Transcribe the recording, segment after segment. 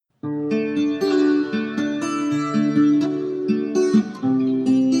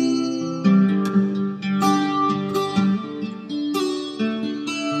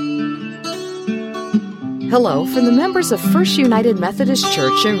Hello from the members of First United Methodist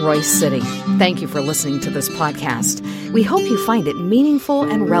Church in Royse City. Thank you for listening to this podcast. We hope you find it meaningful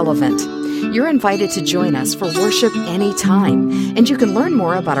and relevant. You're invited to join us for worship anytime, and you can learn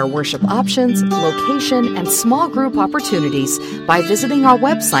more about our worship options, location, and small group opportunities by visiting our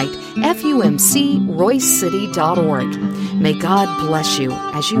website, fumcroycecity.org. May God bless you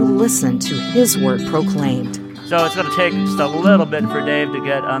as you listen to His Word proclaimed. So it's going to take just a little bit for Dave to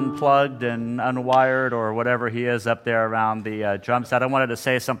get unplugged and unwired or whatever he is up there around the drum set. I wanted to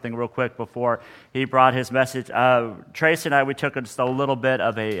say something real quick before he brought his message. Tracy and I, we took just a little bit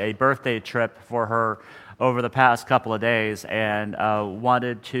of a birthday trip for her over the past couple of days and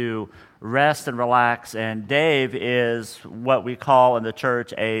wanted to rest and relax. And Dave is what we call in the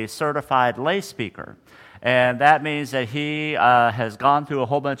church a certified lay speaker. And that means that he has gone through a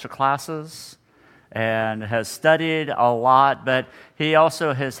whole bunch of classes and has studied a lot, but he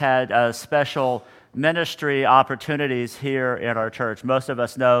also has had special ministry opportunities here in our church. Most of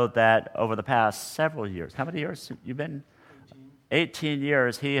us know that over the past several years, how many years have you been? 18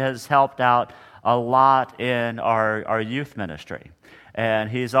 years, he has helped out a lot in our youth ministry. And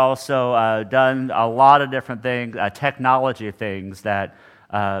he's also done a lot of different things, technology things that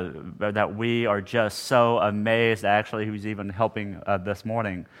we are just so amazed. Actually, he was even helping this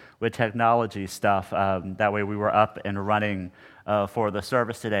morning with technology stuff. That way we were up and running for the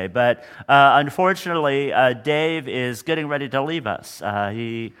service today. But unfortunately, Dave is getting ready to leave us.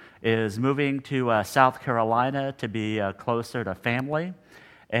 He is moving to South Carolina to be closer to family.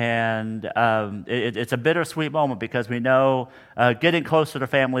 And it's a bittersweet moment because we know getting closer to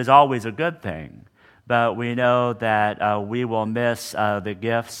family is always a good thing. But we know that we will miss the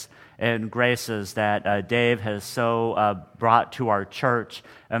gifts and graces that Dave has so brought to our church,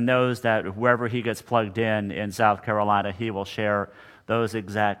 and knows that wherever he gets plugged in South Carolina, he will share those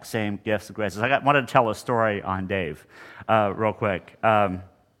exact same gifts and graces. I wanted to tell a story on Dave real quick.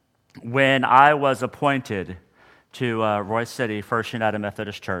 When I was appointed to Royse City First United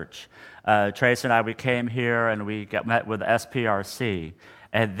Methodist Church, Trace and I, we came here and we met with SPRC.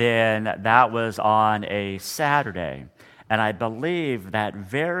 And then that was on a Saturday. And I believe that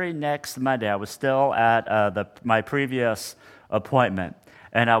very next Monday, I was still at my previous appointment,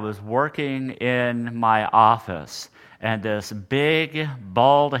 and I was working in my office. And this big,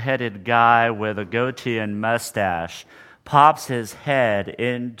 bald-headed guy with a goatee and mustache pops his head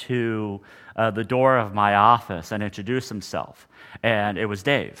into the door of my office and introduced himself. And it was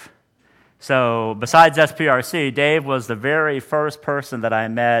Dave. So besides SPRC, Dave was the very first person that I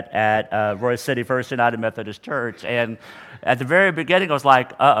met at Royse City First United Methodist Church. And at the very beginning, I was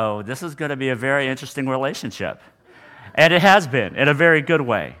like, uh-oh, this is going to be a very interesting relationship. And it has been, in a very good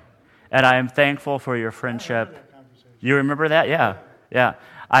way. And I am thankful for your friendship. You remember that? Yeah.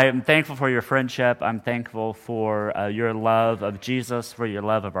 I am thankful for your friendship. I'm thankful for your love of Jesus, for your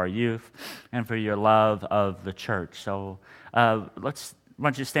love of our youth, and for your love of the church. So why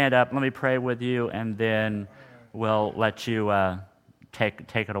don't you stand up, let me pray with you, and then we'll let you take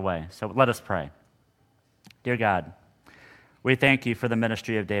it away. So let us pray. Dear God, we thank you for the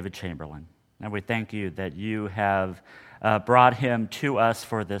ministry of David Chamberlain, and we thank you that you have brought him to us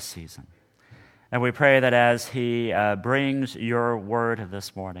for this season. And we pray that as he brings your word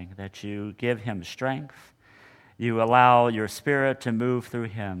this morning, that you give him strength, you allow your Spirit to move through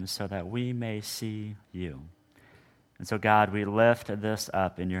him so that we may see you. And so, God, we lift this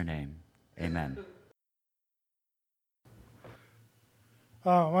up in your name. Amen.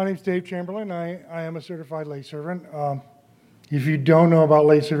 My name's Dave Chamberlain. I am a certified lay servant. If you don't know about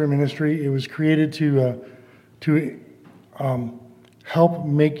lay servant ministry, it was created to help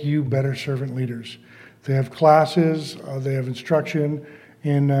make you better servant leaders. They have classes, they have instruction,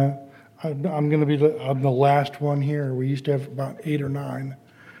 and I'm going to be I'm the last one here. We used to have about 8 or 9,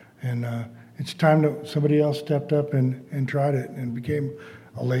 and it's time that somebody else stepped up and tried it and became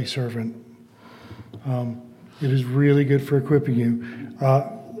a lay servant. It is really good for equipping you.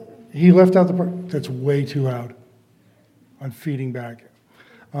 He left out the part that's way too loud. I'm feeding back.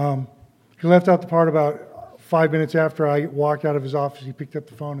 He left out the part about 5 minutes after I walked out of his office. He picked up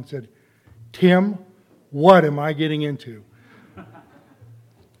the phone and said, "Tim, what am I getting into?"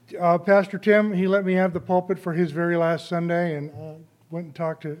 Pastor Tim, he let me have the pulpit for his very last Sunday, and went and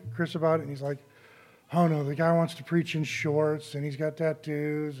talked to Chris about it, and he's like, "Oh no, the guy wants to preach in shorts, and he's got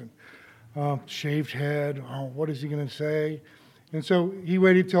tattoos, and shaved head. Oh, what is he going to say?" And so he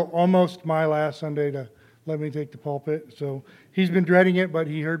waited till almost my last Sunday to let me take the pulpit. So he's been dreading it, but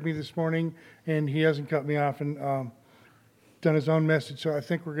he heard me this morning, and he hasn't cut me off and done his own message, so I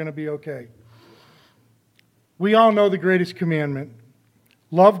think we're going to be okay. We all know the greatest commandment.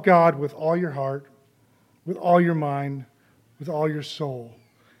 Love God with all your heart, with all your mind, with all your soul,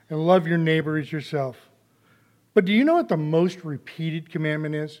 and love your neighbor as yourself. But do you know what the most repeated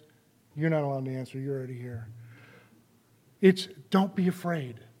commandment is? You're not allowed to answer. You're already here. It's don't be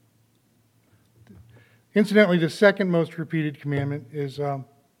afraid. Incidentally, the second most repeated commandment is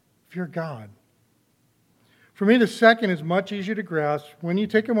fear God. For me, the second is much easier to grasp when you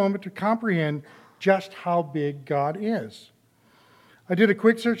take a moment to comprehend just how big God is. I did a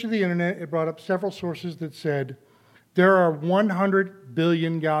quick search of the internet. It brought up several sources that said there are 100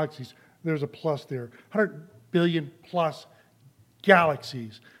 billion galaxies. There's a plus there. 100 billion plus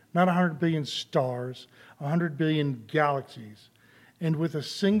galaxies. Not 100 billion stars. 100 billion galaxies. And with a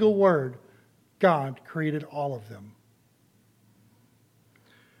single word, God created all of them.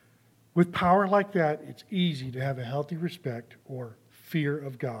 With power like that, it's easy to have a healthy respect or fear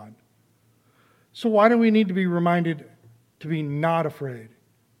of God. So why do we need to be reminded to be not afraid?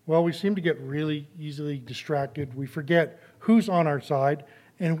 Well, we seem to get really easily distracted. We forget who's on our side,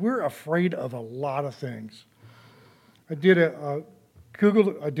 and we're afraid of a lot of things. I did a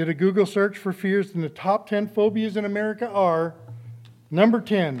Google search for fears, and the top 10 phobias in America are: number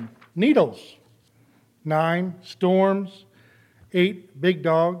 10, needles; 9, storms; 8, big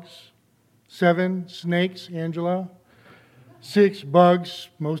dogs; 7, snakes, Angela; 6, bugs,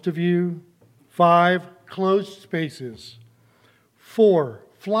 most of you; 5, closed spaces; 4,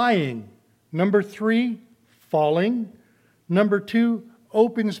 flying; number 3, falling; number 2,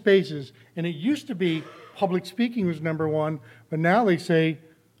 open spaces. And it used to be public speaking was number 1, but now they say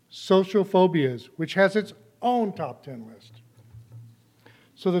social phobias, which has its own top 10 list.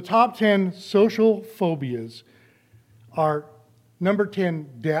 So the top 10 social phobias are: number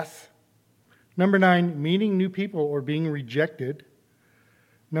 10, death; number 9, meeting new people or being rejected;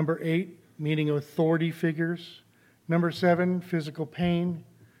 number 8, meeting authority figures; number 7, physical pain;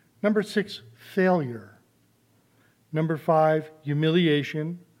 number 6, failure; number 5,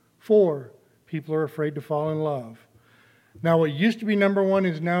 humiliation; 4, people are afraid to fall in love. Now, what used to be number 1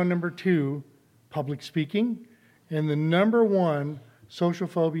 is now number 2, public speaking, and the number 1 social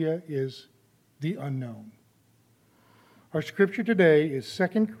phobia is the unknown. Our scripture today is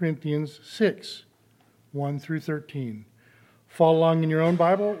 2 Corinthians 6, 1 through 13. Follow along in your own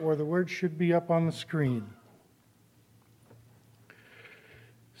Bible, or the words should be up on the screen.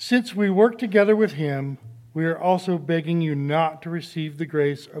 Since we work together with him, we are also begging you not to receive the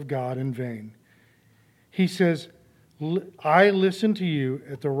grace of God in vain. He says, I listened to you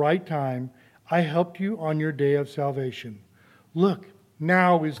at the right time. I helped you on your day of salvation. Look,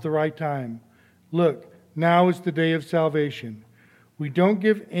 now is the right time. Look, now is the day of salvation. We don't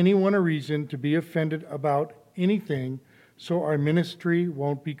give anyone a reason to be offended about anything, so our ministry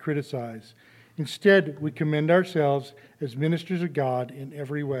won't be criticized. Instead, we commend ourselves as ministers of God in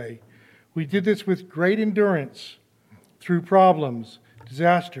every way. We did this with great endurance through problems,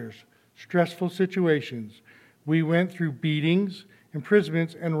 disasters, stressful situations. We went through beatings,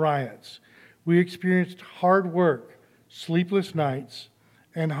 imprisonments, and riots. We experienced hard work, sleepless nights,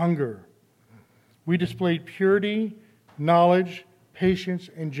 and hunger. We displayed purity, knowledge, patience,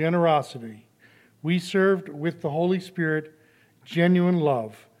 and generosity. We served with the Holy Spirit genuine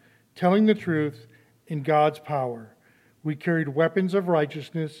love, telling the truth in God's power. We carried weapons of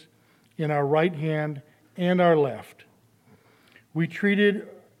righteousness in our right hand and our left. We treated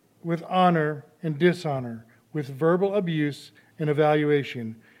with honor and dishonor, with verbal abuse and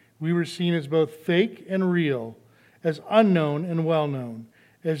evaluation. We were seen as both fake and real, as unknown and well-known,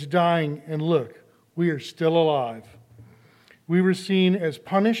 as dying and look, we are still alive. We were seen as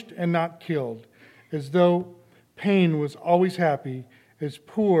punished and not killed, as though pain was always happy, as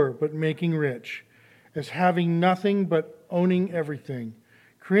poor but making rich, as having nothing but owning everything.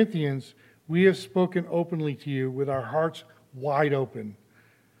 Corinthians, we have spoken openly to you with our hearts wide open.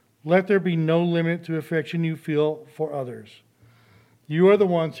 Let there be no limit to affection you feel for others. You are the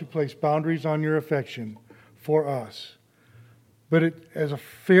ones who place boundaries on your affection for us. But as a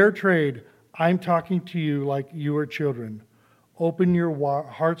fair trade, I'm talking to you like you are children. Open your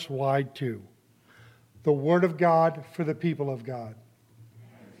hearts wide too. The Word of God for the people of God.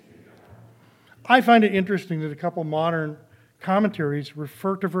 I find it interesting that a couple modern commentaries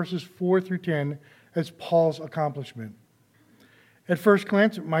refer to verses 4 through 10 as Paul's accomplishment. At first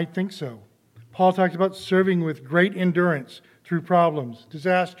glance, it might think so. Paul talks about serving with great endurance through problems,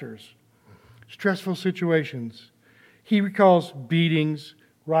 disasters, stressful situations. He recalls beatings,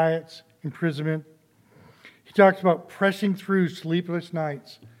 riots, imprisonment. He talks about pressing through sleepless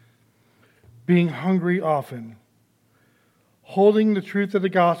nights, being hungry often, holding the truth of the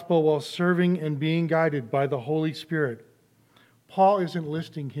gospel while serving and being guided by the Holy Spirit. Paul isn't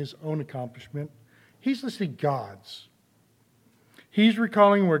listing his own accomplishment. he's listing God's. He's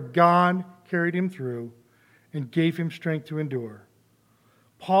recalling where God carried him through and gave him strength to endure.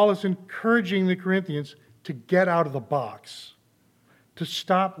 Paul is encouraging the Corinthians to get out of the box, to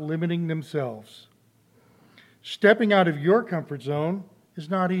stop limiting themselves. Stepping out of your comfort zone is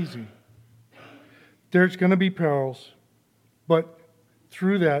not easy. There's going to be perils, but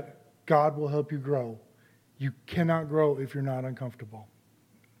through that, God will help you grow. You cannot grow if you're not uncomfortable.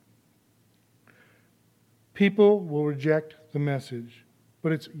 People will reject the message,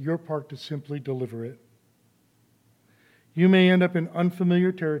 but it's your part to simply deliver it. You may end up in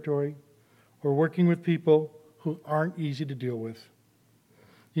unfamiliar territory or working with people who aren't easy to deal with.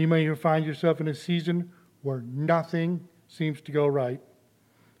 You may find yourself in a season where nothing seems to go right,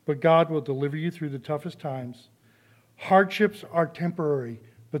 but God will deliver you through the toughest times. Hardships are temporary,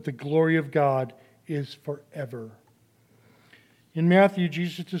 but the glory of God is forever. In Matthew,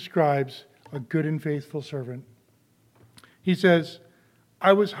 Jesus describes a good and faithful servant. He says,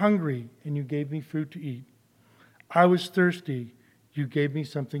 I was hungry, and you gave me food to eat. I was thirsty, you gave me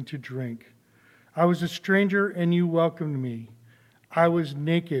something to drink. I was a stranger, and you welcomed me. I was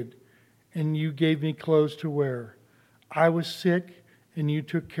naked, and you gave me clothes to wear. I was sick, and you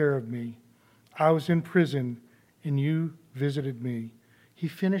took care of me. I was in prison, and you visited me. He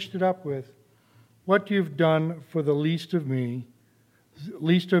finished it up with, what you've done for the least of me,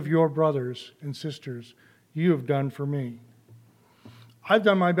 least of your brothers and sisters, you have done for me. I've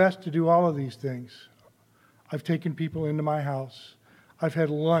done my best to do all of these things. I've taken people into my house. I've had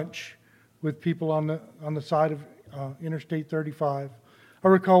lunch with people on the side of Interstate 35. I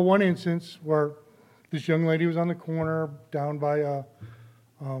recall one instance where this young lady was on the corner down by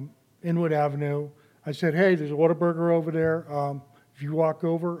Inwood Avenue. I said, hey, there's a Whataburger over there. If you walk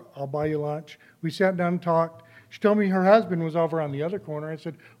over, I'll buy you lunch. We sat down and talked. She told me her husband was over on the other corner. I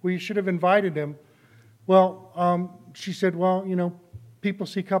said, well, you should have invited him. Well, she said, well, you know, people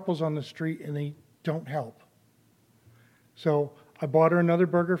see couples on the street and they don't help. So I bought her another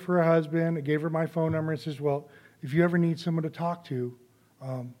burger for her husband. I gave her my phone number and says, well, if you ever need someone to talk to,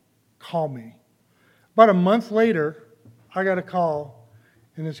 call me. About a month later, I got a call,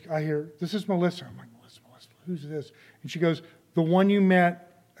 and I hear, this is Melissa. I'm like, Melissa, who's this? And she goes, the one you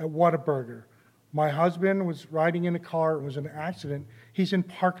met at Whataburger. My husband was riding in a car. It was an accident. He's in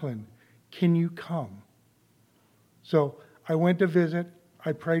Parkland. Can you come? So I went to visit.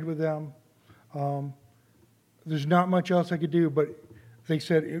 I prayed with them. There's not much else I could do, but they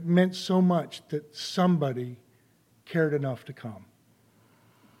said it meant so much that somebody cared enough to come.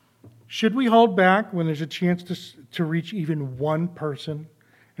 Should we hold back when there's a chance to reach even one person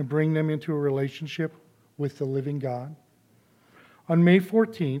and bring them into a relationship with the living God? On May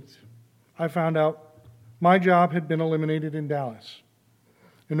 14th, I found out my job had been eliminated in Dallas.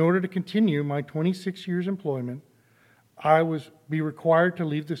 In order to continue my 26 years employment, I was be required to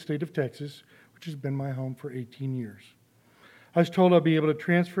leave the state of Texas, which has been my home for 18 years. I was told I'd be able to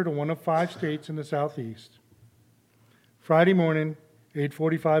transfer to one of 5 states in the Southeast. Friday morning,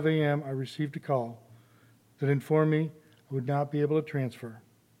 8:45 a.m., I received a call that informed me I would not be able to transfer.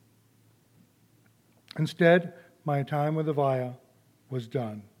 Instead, my time with Avaya was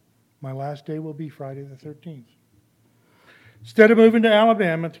done. My last day will be Friday the 13th. Instead of moving to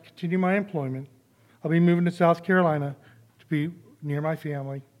Alabama to continue my employment, I'll be moving to South Carolina to be near my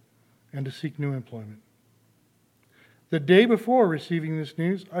family and to seek new employment. The day before receiving this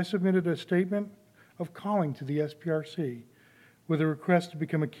news, I submitted a statement of calling to the SPRC with a request to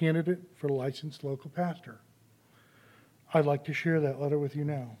become a candidate for a licensed local pastor. I'd like to share that letter with you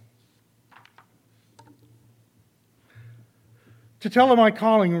now. To tell of my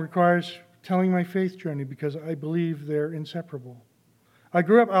calling requires telling my faith journey because I believe they're inseparable. I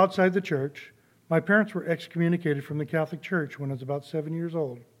grew up outside the church. My parents were excommunicated from the Catholic Church when I was about 7 years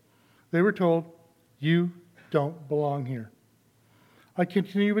old. They were told, you don't belong here. I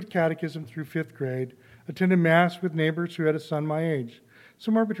continued with catechism through 5th grade, attended Mass with neighbors who had a son my age.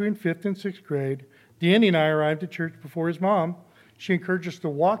 Somewhere between 5th and 6th grade, Danny and I arrived at church before his mom. She encouraged us to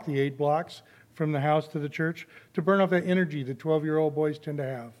walk the 8 blocks from the house to the church to burn off that energy that 12-year-old boys tend to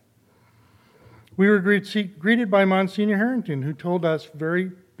have. We were greeted by Monsignor Harrington, who told us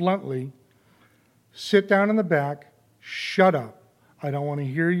very bluntly, sit down in the back, shut up. I don't want to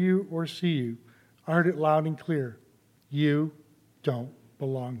hear you or see you. I heard it loud and clear. You don't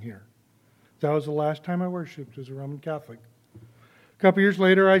belong here. That was the last time I worshiped as a Roman Catholic. A couple years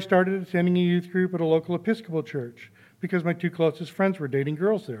later, I started attending a youth group at a local Episcopal church because my 2 closest friends were dating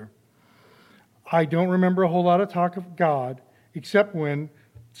girls there. I don't remember a whole lot of talk of God, except when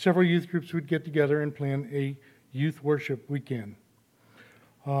several youth groups would get together and plan a youth worship weekend.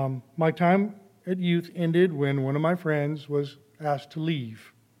 My time at youth ended when one of my friends was asked to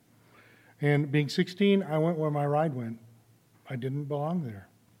leave. And being 16, I went where my ride went. I didn't belong there.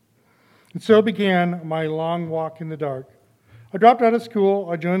 And so began my long walk in the dark. I dropped out of school,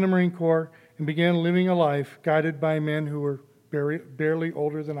 I joined the Marine Corps, and began living a life guided by men who were barely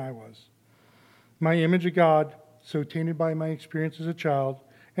older than I was. My image of God, so tainted by my experience as a child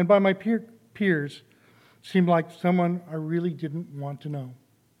and by my peers, seemed like someone I really didn't want to know.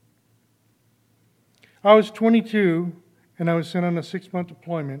 I was 22, and I was sent on a 6-month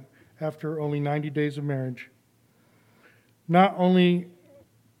deployment after only 90 days of marriage. Not long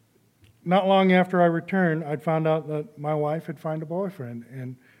after I returned, I'd found out that my wife had found a boyfriend,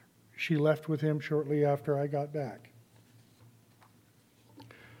 and she left with him shortly after I got back.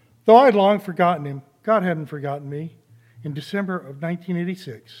 Though I had long forgotten him, God hadn't forgotten me. In December of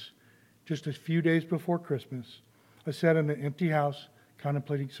 1986, just a few days before Christmas, I sat in an empty house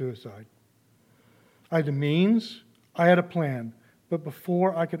contemplating suicide. I had the means, I had a plan, but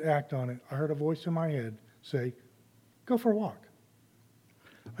before I could act on it, I heard a voice in my head say, "Go for a walk."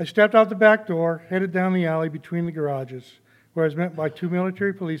 I stepped out the back door, headed down the alley between the garages, where I was met by 2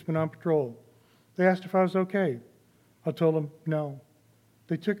 military policemen on patrol. They asked if I was okay. I told them no.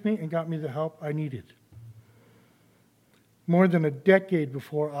 They took me and got me the help I needed. More than a decade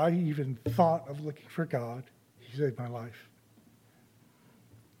before I even thought of looking for God, He saved my life.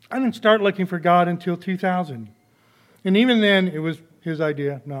 I didn't start looking for God until 2000. And even then, it was His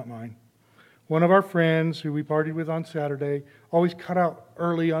idea, not mine. One of our friends who we partied with on Saturday always cut out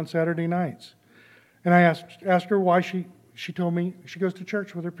early on Saturday nights. And I asked her why. She told me she goes to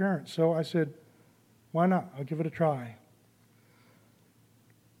church with her parents. So I said, why not? I'll give it a try.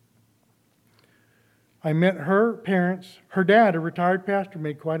 I met her parents. Her dad, a retired pastor,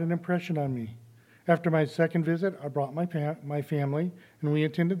 made quite an impression on me. After my second visit, I brought my family, and we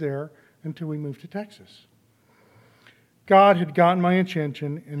attended there until we moved to Texas. God had gotten my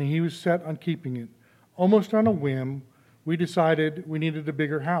attention, and He was set on keeping it. Almost on a whim, we decided we needed a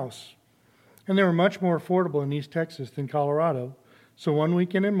bigger house. And they were much more affordable in East Texas than Colorado. So one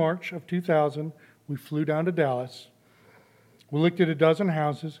weekend in March of 2000, we flew down to Dallas. We looked at a dozen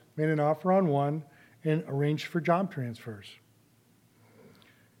houses, made an offer on one, and arranged for job transfers.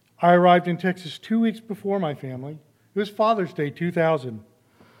 I arrived in Texas 2 weeks before my family. It was Father's Day 2000.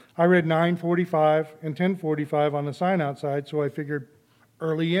 I read 9:45 and 10:45 on the sign outside, so I figured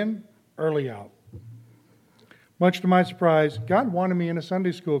early in, early out. Much to my surprise, God wanted me in a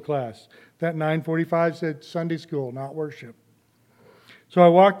Sunday school class. That 9:45 said Sunday school, not worship. So I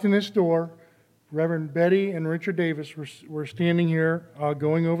walked in this door. Reverend Betty and Richard Davis were standing here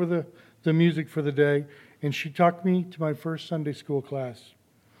going over the music for the day, and she took me to my first Sunday school class.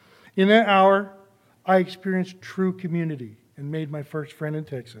 In that hour, I experienced true community and made my first friend in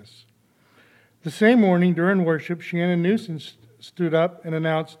Texas. The same morning during worship, Shannon Newsom stood up and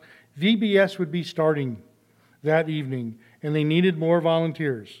announced VBS would be starting that evening, and they needed more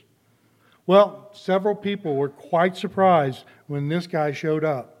volunteers. Well, several people were quite surprised when this guy showed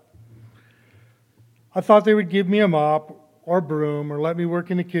up. I thought they would give me a mop or broom or let me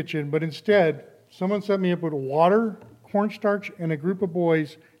work in the kitchen, but instead, someone set me up with water, cornstarch, and a group of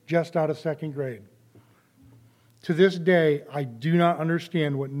boys just out of second grade. To this day, I do not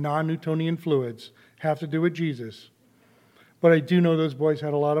understand what non-Newtonian fluids have to do with Jesus, but I do know those boys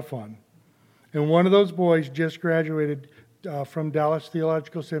had a lot of fun. And one of those boys just graduated from Dallas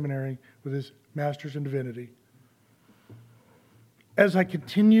Theological Seminary with his master's in divinity. As I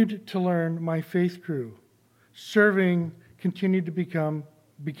continued to learn, my faith grew. Serving continued to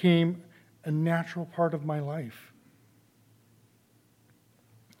became a natural part of my life.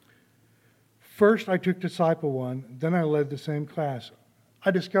 First, I took Disciple One, then I led the same class.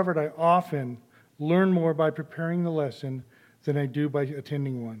 I discovered I often learn more by preparing the lesson than I do by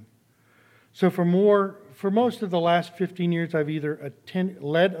attending one. So for most of the last 15 years, I've either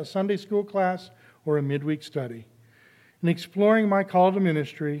led a Sunday school class or a midweek study. In exploring my call to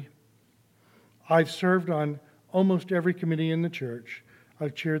ministry, I've served on almost every committee in the church.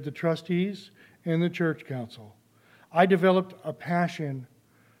 I've chaired the trustees and the church council. I developed a passion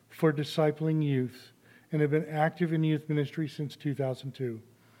for discipling youth and have been active in youth ministry since 2002.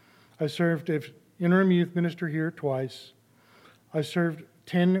 I served as interim youth minister here twice. I served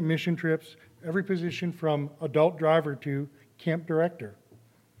 10 mission trips, every position from adult driver to camp director.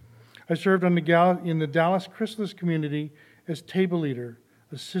 I served in the Dallas Chrysalis community as table leader,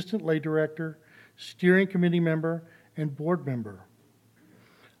 assistant lay director, steering committee member, and board member.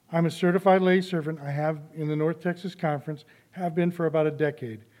 I'm a certified lay servant. I have in the North Texas Conference, have been for about a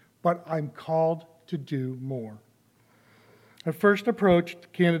decade, but I'm called to do more. I first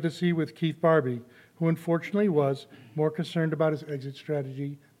approached candidacy with Keith Barbie, who unfortunately was more concerned about his exit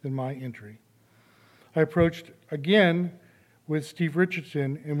strategy than my entry. I approached again with Steve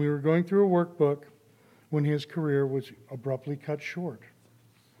Richardson, and we were going through a workbook when his career was abruptly cut short.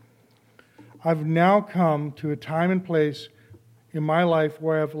 I've now come to a time and place in my life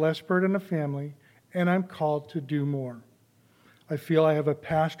where I have less burden of family, and I'm called to do more. I feel I have a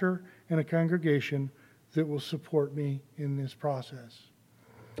pastor and a congregation that will support me in this process.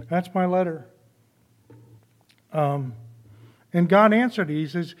 That's my letter. And God answered. He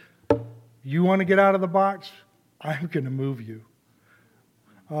says, you want to get out of the box? I'm going to move you.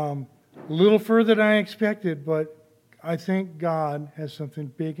 A little further than I expected, but I think God has something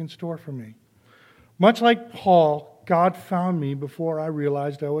big in store for me. Much like Paul, God found me before I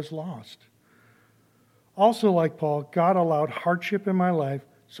realized I was lost. Also like Paul, God allowed hardship in my life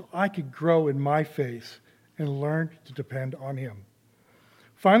so I could grow in my faith and learn to depend on Him.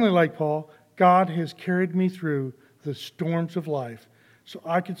 Finally, like Paul, God has carried me through the storms of life so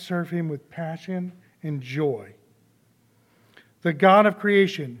I could serve Him with passion and joy. The God of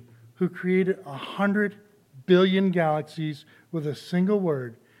creation, who created 100 billion galaxies with a single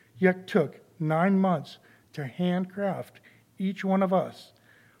word, yet took 9 months to handcraft each one of us,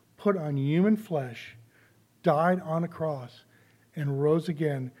 put on human flesh, died on a cross, and rose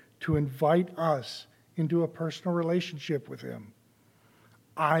again to invite us into a personal relationship with Him.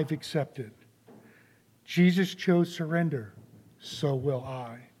 I've accepted. Jesus chose surrender, so will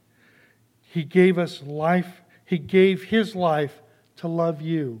I. He gave us life. He gave His life to love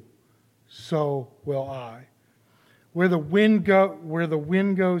you, so will I. Where the wind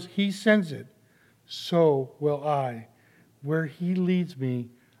goes, He sends it, so will I. Where He leads me,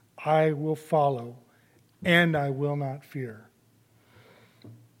 I will follow, and I will not fear.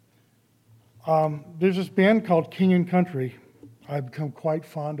 There's this band called King and Country I've become quite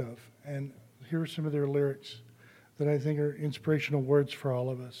fond of, and here are some of their lyrics that I think are inspirational words for all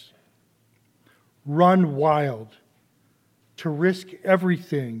of us. Run wild, to risk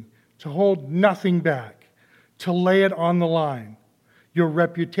everything, to hold nothing back, to lay it on the line. Your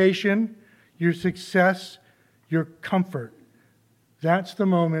reputation, your success, your comfort. That's the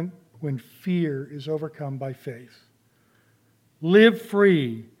moment when fear is overcome by faith. Live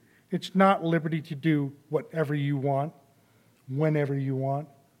free. It's not liberty to do whatever you want, whenever you want,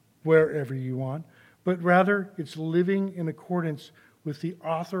 wherever you want, but rather it's living in accordance with the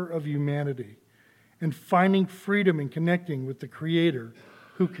author of humanity and finding freedom in connecting with the Creator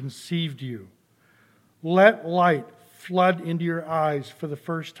who conceived you. Let light flood into your eyes for the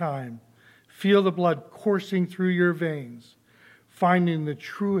first time. Feel the blood coursing through your veins, finding the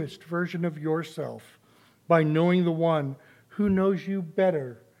truest version of yourself by knowing the one who knows you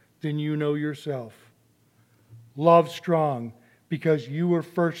better than you know yourself. Love strong because you were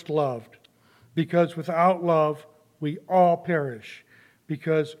first loved. Because without love, we all perish.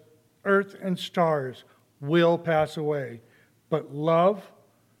 Because earth and stars will pass away. But love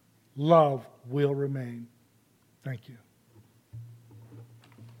will remain. Thank you.